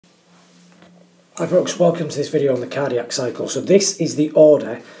Hi folks, welcome to this video on the cardiac cycle. So this is the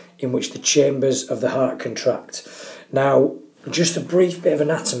order in which the chambers of the heart contract. Now, just a brief bit of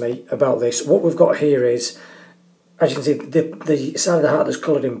anatomy about this. What we've got here is, as you can see, the side of the heart that's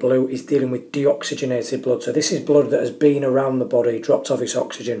coloured in blue is dealing with deoxygenated blood. So this is blood that has been around the body, dropped off its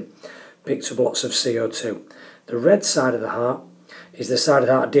oxygen, picked up lots of CO2. The red side of the heart is the side of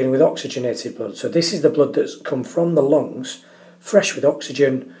the heart dealing with oxygenated blood. So this is the blood that's come from the lungs, fresh with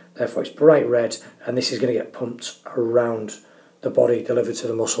oxygen, therefore it's bright red, and this is going to get pumped around the body, delivered to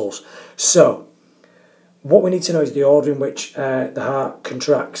the muscles. So what we need to know is the order in which the heart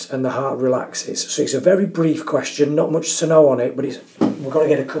contracts and the heart relaxes. So it's a very brief question, not much to know on it, but we've got to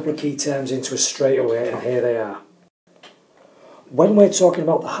get a couple of key terms into us straight away, and here they are. When we're talking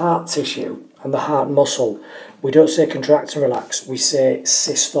about the heart tissue and the heart muscle, we don't say contract and relax, we say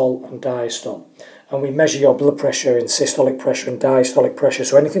systole and diastole. And we measure your blood pressure in systolic pressure and diastolic pressure.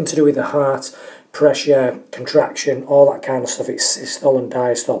 So anything to do with the heart, pressure, contraction, all that kind of stuff, it's systole and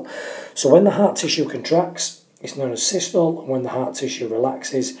diastole. So when the heart tissue contracts, it's known as systole, and when the heart tissue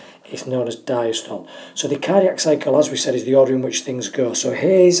relaxes, it's known as diastole. So the cardiac cycle, as we said, is the order in which things go. So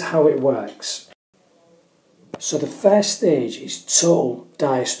here's how it works. So the first stage is total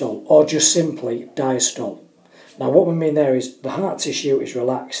diastole, or just simply diastole. Now what we mean there is the heart tissue is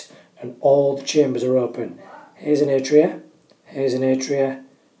relaxed and all the chambers are open. Here's an atria, here's an atria,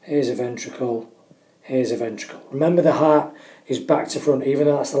 here's a ventricle, here's a ventricle. Remember, the heart is back to front, even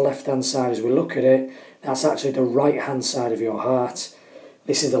though that's the left hand side. As we look at it, that's actually the right hand side of your heart.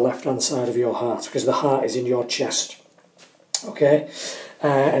 This is the left hand side of your heart, because the heart is in your chest. Okay?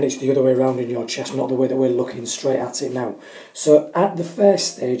 And it's the other way around in your chest, not the way that we're looking straight at it now. So at the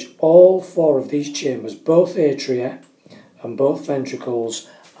first stage, all four of these chambers, both atria and both ventricles,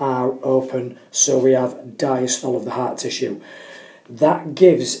 are open, so we have diastole of the heart tissue. That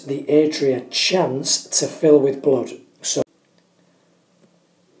gives the atria a chance to fill with blood.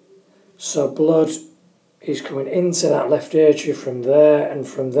 So blood is coming into that left atria from there, and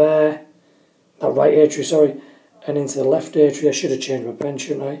from there, that right atria, sorry, and into the left atria. I should have changed my pen,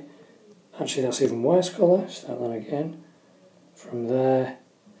 shouldn't I? Actually, that's even worse colour. Start that again. From there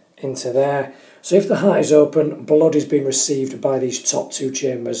into there. So if the heart is open, blood is being received by these top two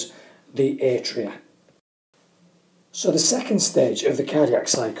chambers, the atria. So the second stage of the cardiac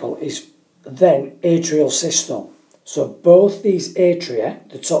cycle is then atrial systole. So both these atria,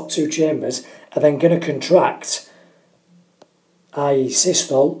 the top two chambers, are then going to contract, i.e.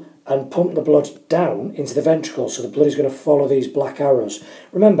 systole, and pump the blood down into the ventricles. So the blood is going to follow these black arrows.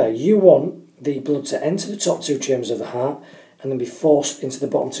 Remember, you want the blood to enter the top two chambers of the heart and then be forced into the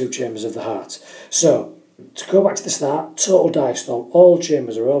bottom two chambers of the heart. So, to go back to the start, total diastole, all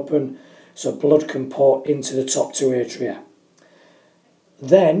chambers are open, so blood can pour into the top two atria.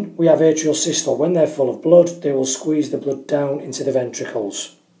 Then we have atrial systole. When they're full of blood, they will squeeze the blood down into the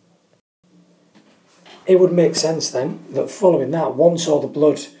ventricles. It would make sense then that following that, once all the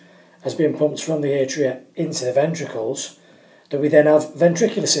blood has been pumped from the atria into the ventricles, that we then have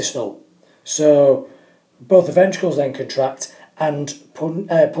ventricular systole. So both the ventricles then contract and pump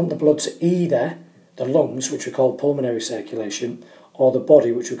the blood to either the lungs, which we call pulmonary circulation, or the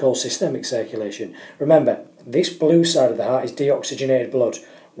body, which we call systemic circulation. Remember, this blue side of the heart is deoxygenated blood.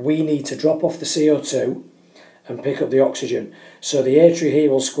 We need to drop off the CO2 and pick up the oxygen. So the atria here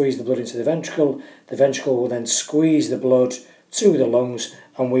will squeeze the blood into the ventricle will then squeeze the blood to the lungs,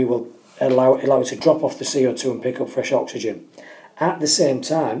 and we will allow it to drop off the CO2 and pick up fresh oxygen. At the same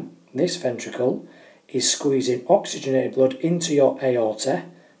time, this ventricle is squeezing oxygenated blood into your aorta,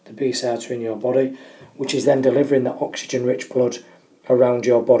 the biggest artery in your body, which is then delivering that oxygen-rich blood around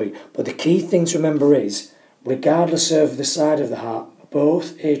your body. But the key thing to remember is, regardless of the side of the heart,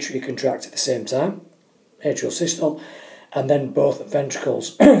 both atria contract at the same time, atrial systole, and then both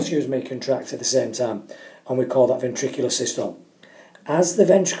ventricles contract at the same time, and we call that ventricular systole. As the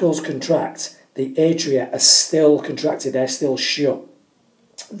ventricles contract, the atria are still contracted, they're still shut.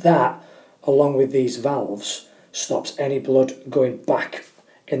 That, along with these valves, stops any blood going back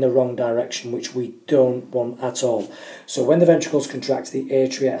in the wrong direction, which we don't want at all. So when the ventricles contract, the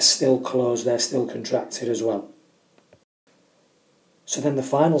atria are still closed, they're still contracted as well. So then the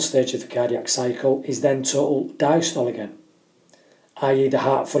final stage of the cardiac cycle is then total diastole again, i.e. the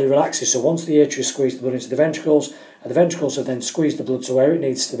heart fully relaxes. So once the atria squeeze the blood into the ventricles, and the ventricles have then squeezed the blood to where it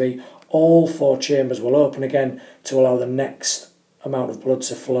needs to be, all four chambers will open again to allow the next amount of blood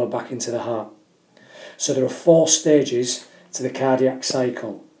to flow back into the heart. So there are four stages to the cardiac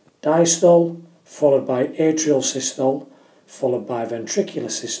cycle. Diastole, followed by atrial systole, followed by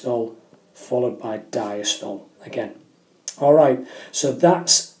ventricular systole, followed by diastole again. Alright, so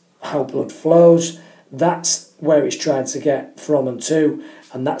that's how blood flows, that's where it's trying to get from and to,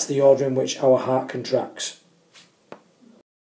 and that's the order in which our heart contracts.